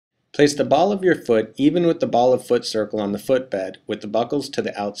Place the ball of your foot even with the ball of foot circle on the footbed with the buckles to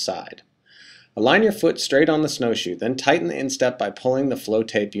the outside. Align your foot straight on the snowshoe, then tighten the instep by pulling the flow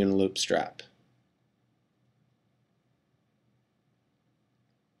tape uniloop strap.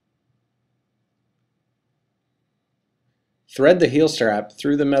 Thread the heel strap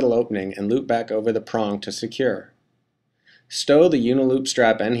through the metal opening and loop back over the prong to secure. Stow the uniloop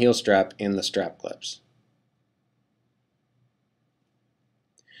strap and heel strap in the strap clips.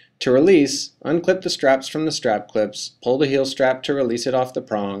 To release, unclip the straps from the strap clips, pull the heel strap to release it off the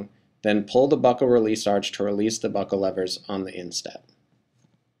prong, then pull the buckle release arch to release the buckle levers on the instep.